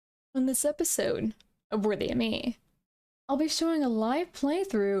On this episode of Worthy of Me, I'll be showing a live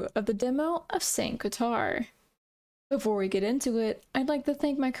playthrough of the demo of Saint Kotar. Before we get into it, I'd like to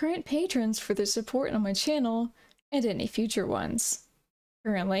thank my current patrons for their support on my channel and any future ones.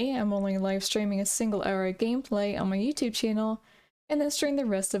 Currently, I'm only live streaming a single hour of gameplay on my YouTube channel and then stream the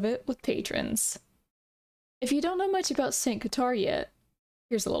rest of it with patrons. If you don't know much about Saint Kotar yet,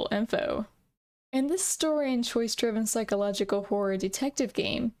 here's a little info. In this story and choice-driven psychological horror detective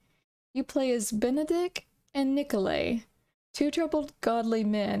game, you play as Benedict and Nikolai, two troubled godly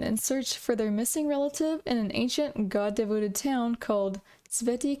men in search for their missing relative in an ancient god-devoted town called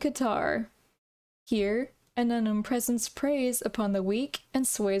Saint Kotar. Here, an unknown presence preys upon the weak and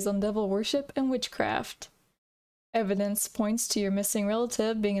sways on devil worship and witchcraft. Evidence points to your missing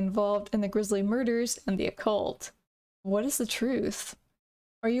relative being involved in the grisly murders and the occult. What is the truth?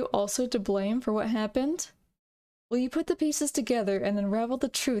 Are you also to blame for what happened? Will you put the pieces together and unravel the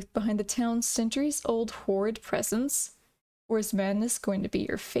truth behind the town's centuries-old horrid presence? Or is madness going to be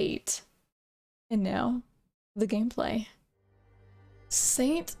your fate? And now, the gameplay.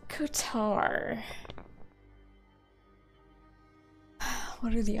 Saint Kotar.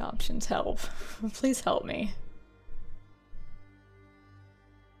 What are the options? Help. Please help me.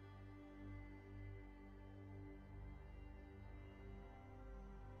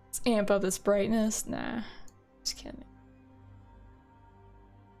 Let's amp up this brightness. Nah. Just kidding.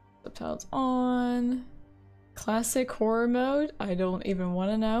 Subtitles on. Classic horror mode? I don't even want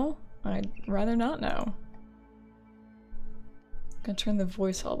to know. I'd rather not know. I'm gonna turn the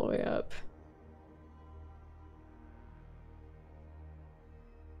voice all the way up.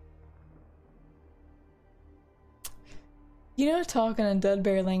 You know, talking in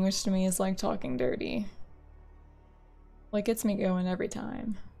Deadberry language to me is like talking dirty. Like, gets me going every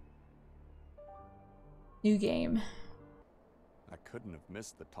time. New game. I couldn't have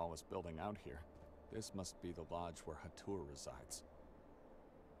missed the tallest building out here. This must be the lodge where Hatur resides.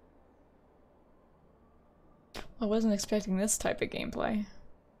 I wasn't expecting this type of gameplay.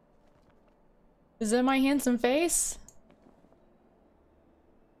 Is that my handsome face?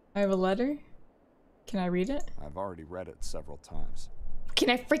 I have a letter? Can I read it? I've already read it several times. Can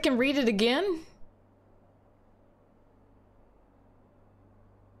I freaking read it again?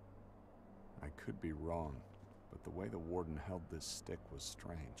 I could be wrong, but the way the warden held this stick was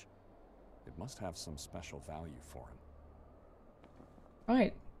strange. It must have some special value for him.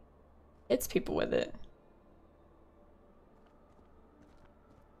 Right. Hits people with it.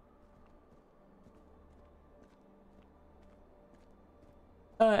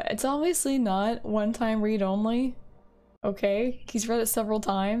 It's obviously not one-time read only. Okay, he's read it several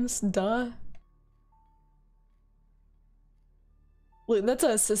times. Duh. Look, that's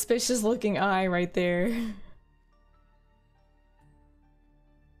a suspicious looking eye right there.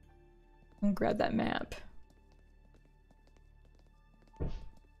 I'll grab that map.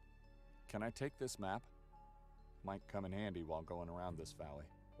 Can I take this map? Might come in handy while going around this valley.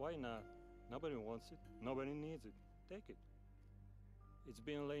 Why not? Nobody wants it. Nobody needs it. Take it. It's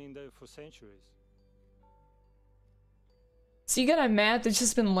been laying there for centuries. So you got a map that's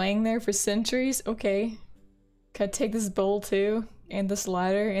just been laying there for centuries? Okay. Can I take this bowl too? And this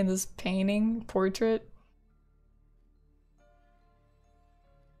ladder and this painting, portrait?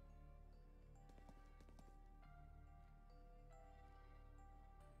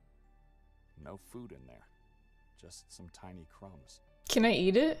 No food in there. Just some tiny crumbs. Can I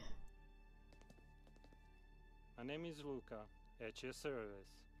eat it? My name is Luca. At your service.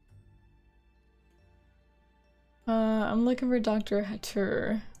 I'm looking for Dr.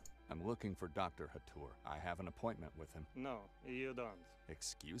 Hatur. I'm looking for Dr. Hatur. I have an appointment with him. No, you don't.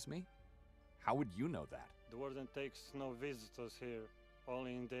 Excuse me? How would you know that? The warden takes no visitors here,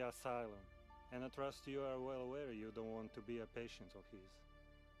 only in the asylum. And I trust you are well aware you don't want to be a patient of his.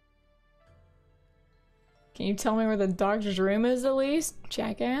 Can you tell me where the doctor's room is at least,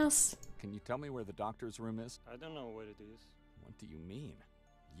 jackass? Can you tell me where the doctor's room is? I don't know where it is. What do you mean?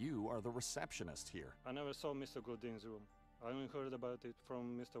 You are the receptionist here. I never saw Mr. Godin's room. I only heard about it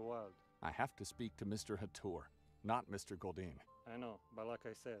from Mr. Wild. I have to speak to Mr. Hatur, not Mr. Godin. I know, but like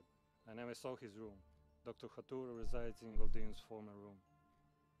I said, I never saw his room. Dr. Hatur resides in Godin's former room.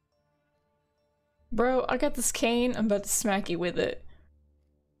 Bro, I got this cane, I'm about to smack you with it.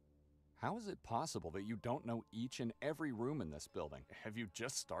 How is it possible that you don't know each and every room in this building? Have you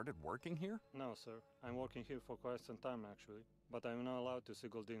just started working here? No, sir. I'm working here for quite some time, actually. But I'm not allowed to see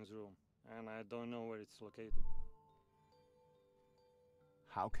Godin's room, and I don't know where it's located.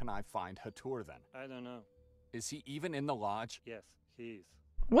 How can I find Hatur then? I don't know. Is he even in the lodge? Yes, he is.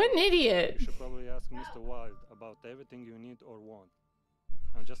 What an idiot! You should probably ask Mr. Wild about everything you need or want.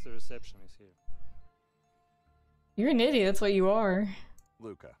 I'm just a receptionist here. You're an idiot, that's what you are.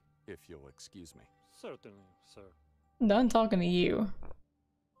 Luca, if you'll excuse me. Certainly, sir. I'm done talking to you.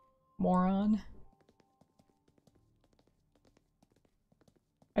 Moron.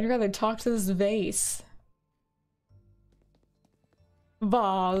 I'd rather talk to this vase.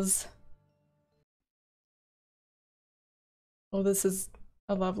 Vase. Oh, this is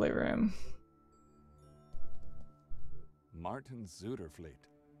a lovely room. Martin Zuderfleet.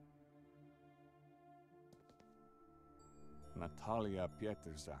 Natalia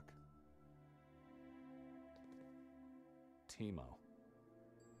Pietrzak. Timo.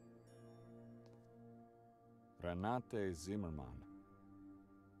 Renate Zimmermann.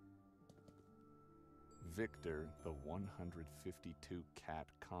 Victor the 152 Cat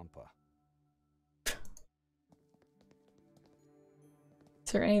Compa.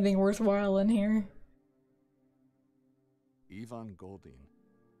 Is there anything worthwhile in here? Ivan Goldin.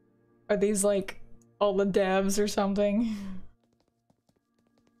 Are these like all the devs or something?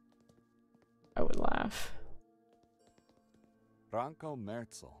 I would laugh. Ranko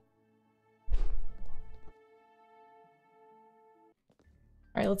Merzel.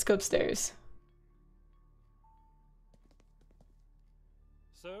 Alright, let's go upstairs.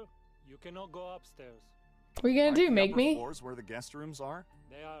 Sir, you cannot go upstairs. What are you gonna Aren't do, the make upper me? floors where the guest rooms are?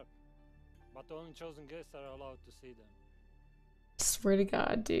 They are, but only chosen guests are allowed to see them. Swear to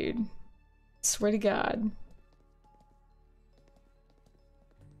God, dude. Swear to God.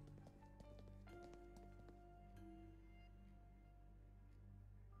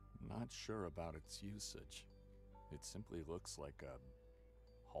 Not sure about its usage. It simply looks like a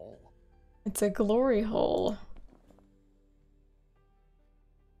hole. It's a glory hole.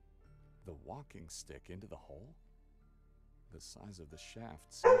 The walking stick into the hole? The size of the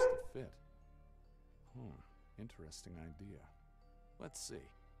shaft seems to fit. Interesting idea. Let's see.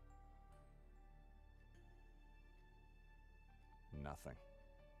 Nothing.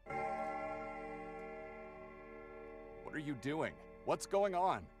 What are you doing? What's going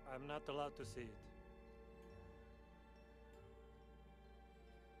on? I'm not allowed to see it.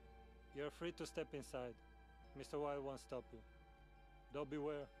 You're free to step inside. Mr. White won't stop you. Though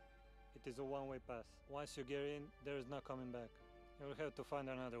beware, it is a one-way pass. Once you get in, there is no coming back. You'll have to find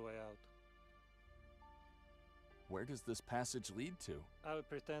another way out. Where does this passage lead to? I will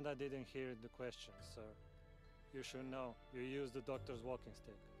pretend I didn't hear the question, sir. You should know. You use the doctor's walking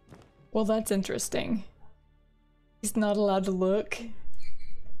stick. Well, that's interesting. He's not allowed to look.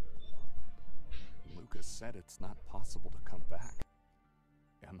 Lucas said it's not possible to come back.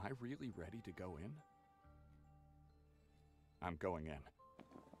 Am I really ready to go in? I'm going in.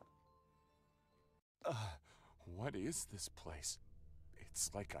 What is this place? It's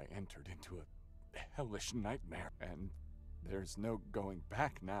like I entered into a hellish nightmare, and there's no going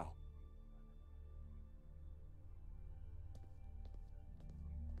back now.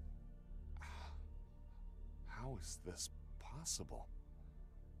 How is this possible?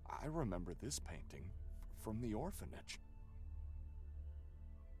 I remember this painting from the orphanage.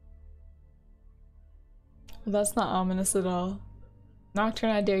 Well, that's not ominous at all.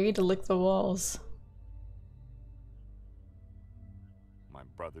 Nocturne, I dare you to lick the walls. My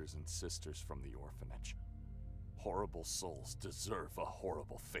brothers and sisters from the orphanage. Horrible souls deserve a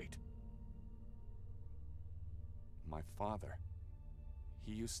horrible fate. My father,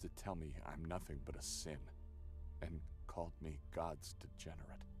 he used to tell me I'm nothing but a sin, and called me God's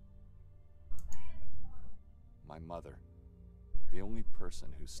degenerate. My mother, the only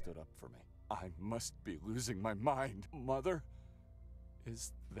person who stood up for me. I must be losing my mind. Mother,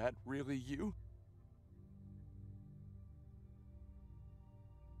 is that really you?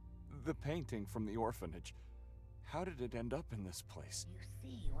 The painting from the orphanage. How did it end up in this place? You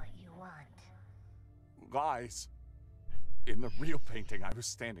see what you want. Lies. In the real painting, I was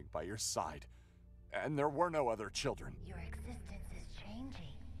standing by your side, and there were no other children. Your existence is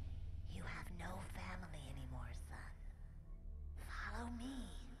changing. You have no family anymore, son. Follow me.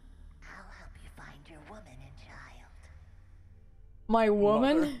 I'll help you find your woman and child. My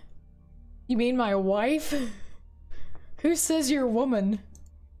woman? Mother. You mean my wife? Who says you're a woman?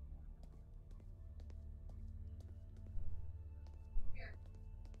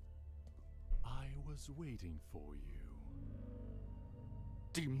 I was waiting for you.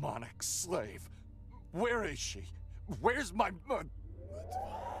 Demonic slave. Where is she? Where's my... No!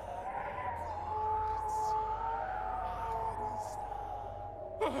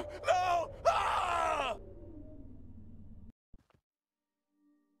 Ah!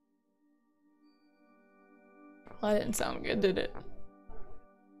 That didn't sound good, did it?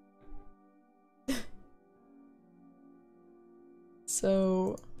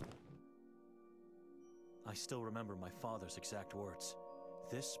 So... I still remember my father's exact words.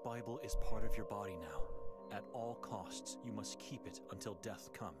 This Bible is part of your body now. At all costs, you must keep it until death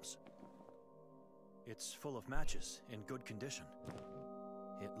comes. It's full of matches, in good condition.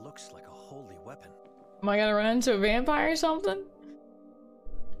 It looks like a holy weapon. Am I gonna run into a vampire or something?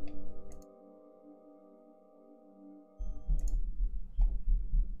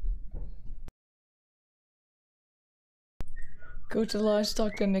 Go to the lodge,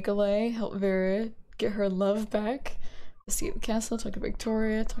 talk to Nikolai, help Vera get her love back. Escape the castle, talk to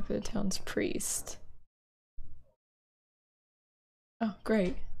Victoria, talk to the town's priest. Oh,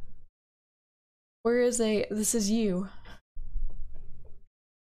 great. Where is a... This is you.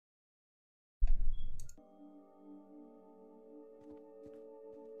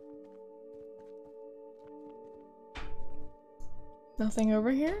 Nothing over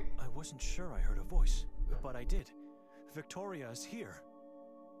here? I wasn't sure I heard a voice, but I did. Victoria is here.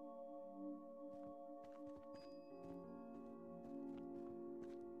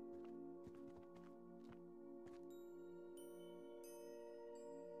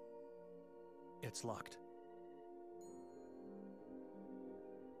 It's locked.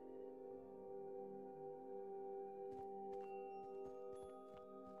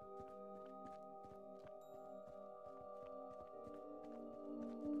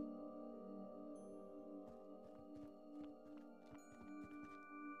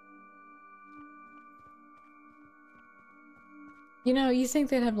 You know, you think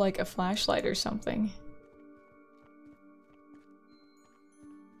they'd have like a flashlight or something.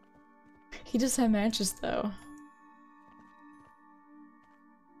 He just had matches though.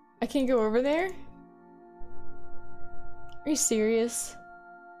 I can't go over there? Are you serious?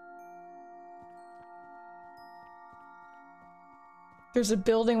 There's a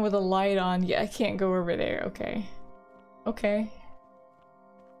building with a light on. Yeah, I can't go over there. Okay. Okay.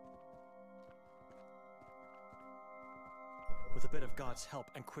 With a bit of God's help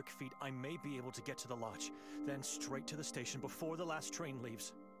and quick feet, I may be able to get to the lodge, then straight to the station before the last train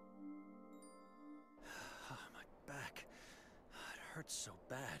leaves. My back. It hurts so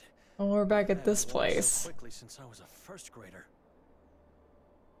bad. Oh, we're back at this I walked place. so quickly since I was a first grader.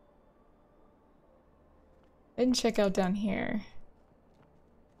 I didn't check out down here.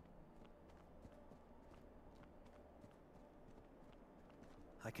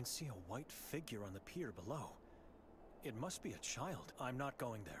 I can see a white figure on the pier below. It must be a child. I'm not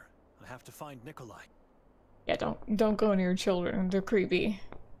going there. I have to find Nikolai. Yeah, don't go near children. They're creepy.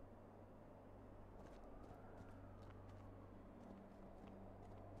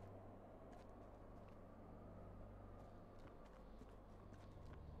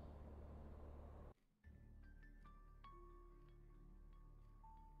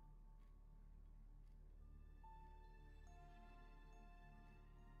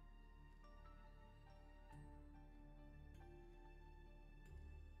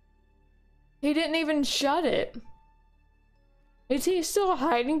 He didn't even shut it. Is he still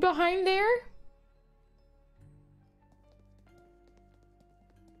hiding behind there?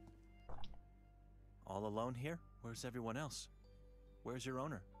 All alone here? Where's everyone else? Where's your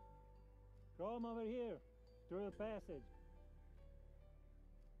owner? Come over here, through the passage.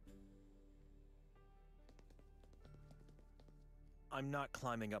 I'm not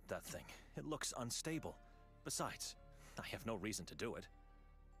climbing up that thing. It looks unstable. Besides, I have no reason to do it.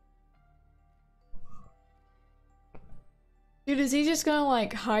 Dude, is he just gonna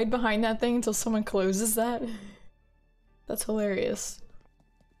like hide behind that thing until someone closes that? That's hilarious.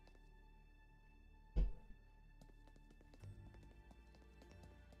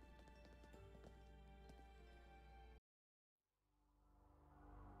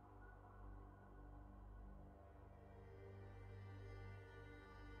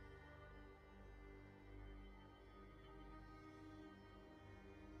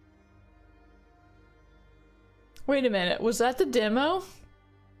 Wait a minute, was that the demo?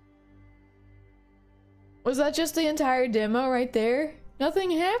 Was that just the entire demo right there?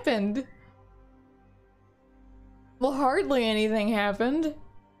 Nothing happened. Well, hardly anything happened.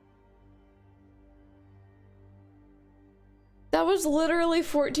 That was literally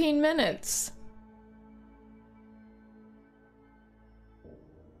 14 minutes.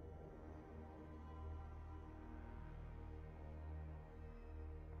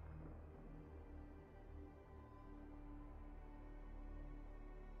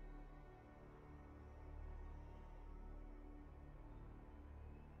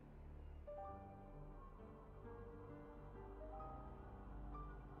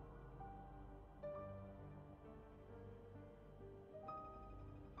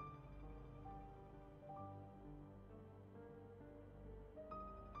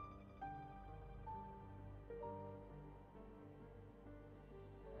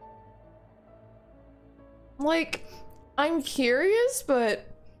 Like, I'm curious, but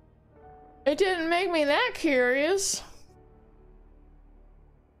it didn't make me that curious.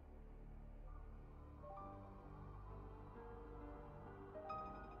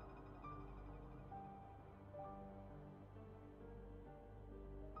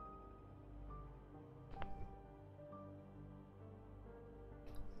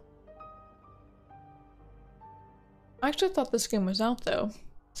 I actually thought this game was out though.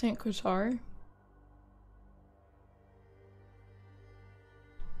 Saint Kotar.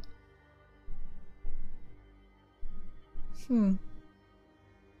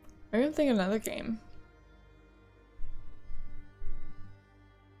 I don't think another game.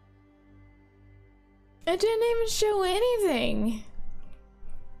 It didn't even show anything.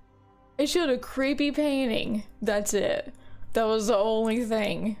 It showed a creepy painting. That's it. That was the only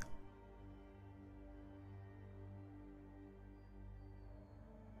thing.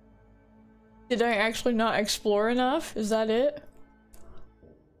 Did I actually not explore enough? Is that it?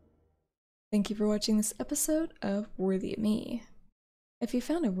 Thank you for watching this episode of Worthy of Me. If you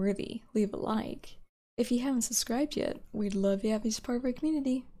found it worthy, leave a like. If you haven't subscribed yet, we'd love to have you as part of our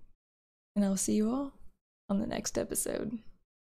community. And I'll see you all on the next episode.